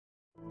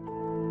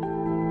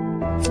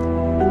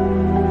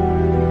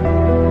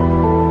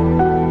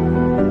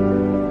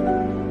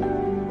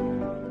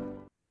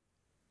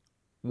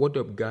What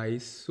up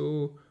guys,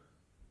 so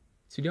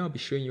today I'll be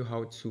showing you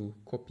how to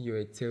copy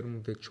your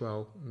Ethereum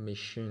Virtual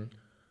Machine.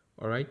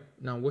 Alright,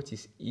 now what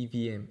is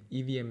EVM?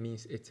 EVM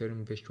means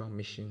Ethereum Virtual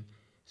Machine.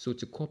 So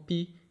to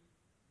copy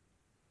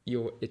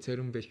your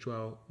Ethereum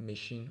Virtual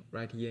Machine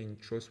right here in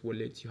Trust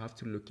Wallet, you have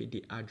to locate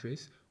the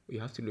address, or you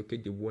have to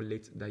locate the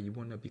wallet that you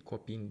want to be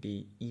copying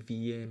the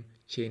EVM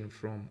chain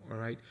from.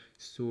 Alright,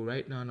 so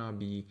right now I'll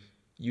be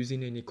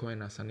using any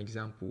coin as an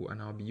example,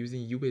 and I'll be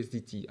using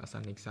USDT as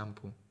an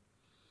example.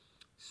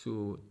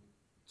 So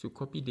to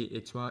copy the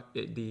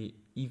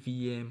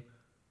EVM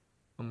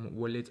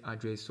wallet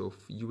address of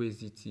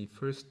USDT,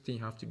 first thing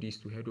you have to do is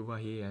to head over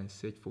here and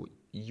search for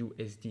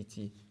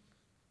USDT.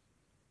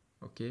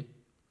 Okay,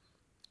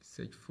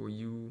 search for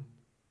USDT.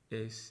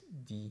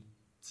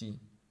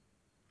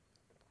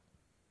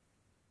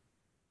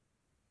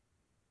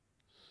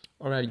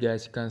 Alright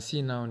guys, you can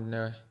see now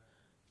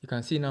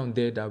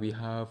there that we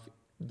have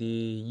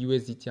the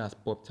USDT has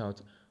popped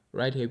out.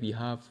 Right here we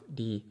have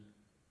the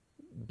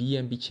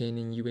BNB chain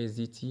in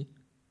USDT,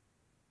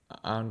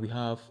 and we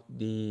have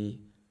the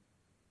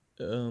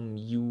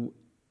EVM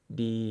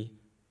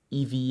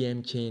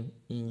chain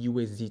in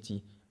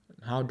USDT.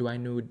 How do I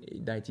know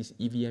that it is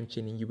EVM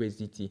chain in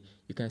USDT?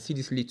 You can see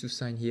this little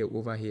sign here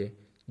over here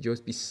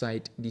just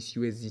beside this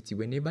USDT.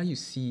 Whenever you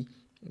see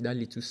that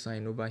little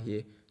sign over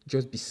here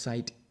just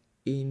beside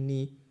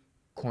any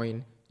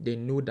coin, they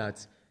know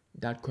that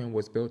that coin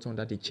was built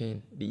under the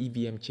chain, the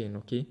EVM chain.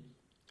 Okay,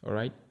 all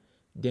right.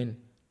 Then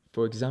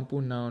for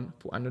example, now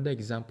for another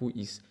example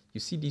is, you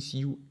see this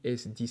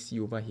USDC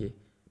over here.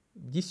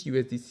 This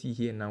USDC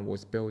here now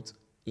was built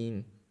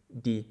in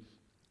the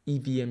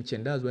EVM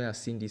chain. That's why I've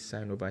seen this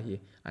sign over here.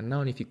 And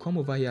now if you come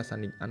over here as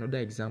another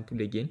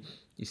example again,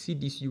 you see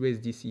this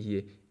USDC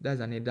here. That's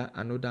another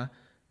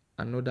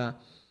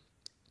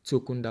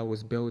token that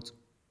was built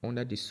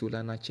under the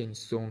Solana chain.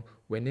 So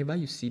whenever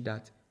you see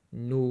that,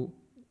 know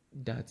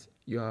that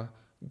you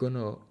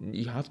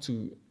have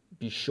to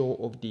be sure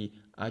of the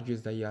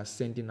address that you are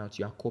sending out,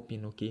 you are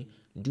copying. Okay,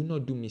 do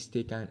not do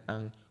mistake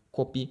and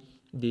copy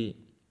the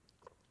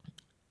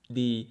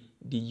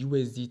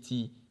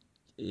USDT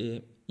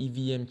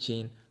EVM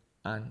chain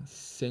and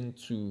send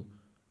to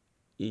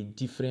a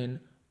different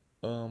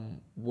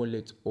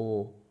wallet,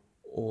 or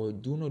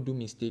do not do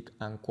mistake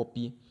and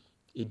copy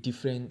a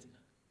different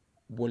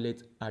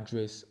wallet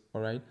address,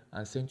 all right,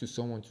 and send to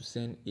someone to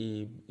send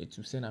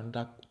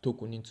another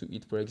token into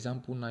it. For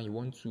example, now you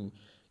want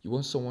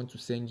someone to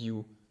send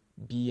you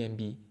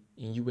BNB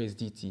in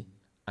USDT,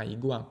 and you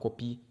go and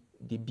copy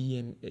the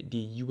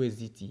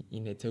USDT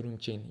in Ethereum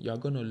chain. You are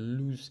going to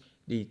lose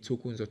the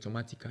tokens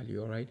automatically.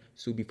 All right,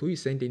 so before you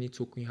send any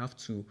token, you have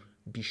to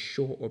be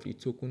sure of the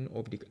token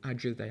of the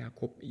address that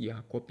you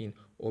are copying,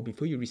 or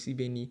before you receive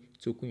any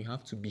token, you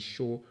have to be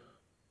sure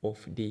of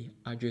the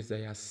address that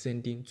you are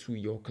sending to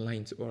your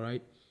client. All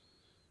right,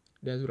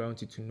 that's what I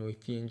wanted to know.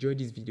 If you enjoyed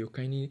this video,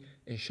 kindly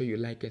ensure you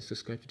like and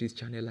subscribe to this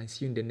channel, and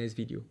see you in the next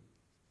video.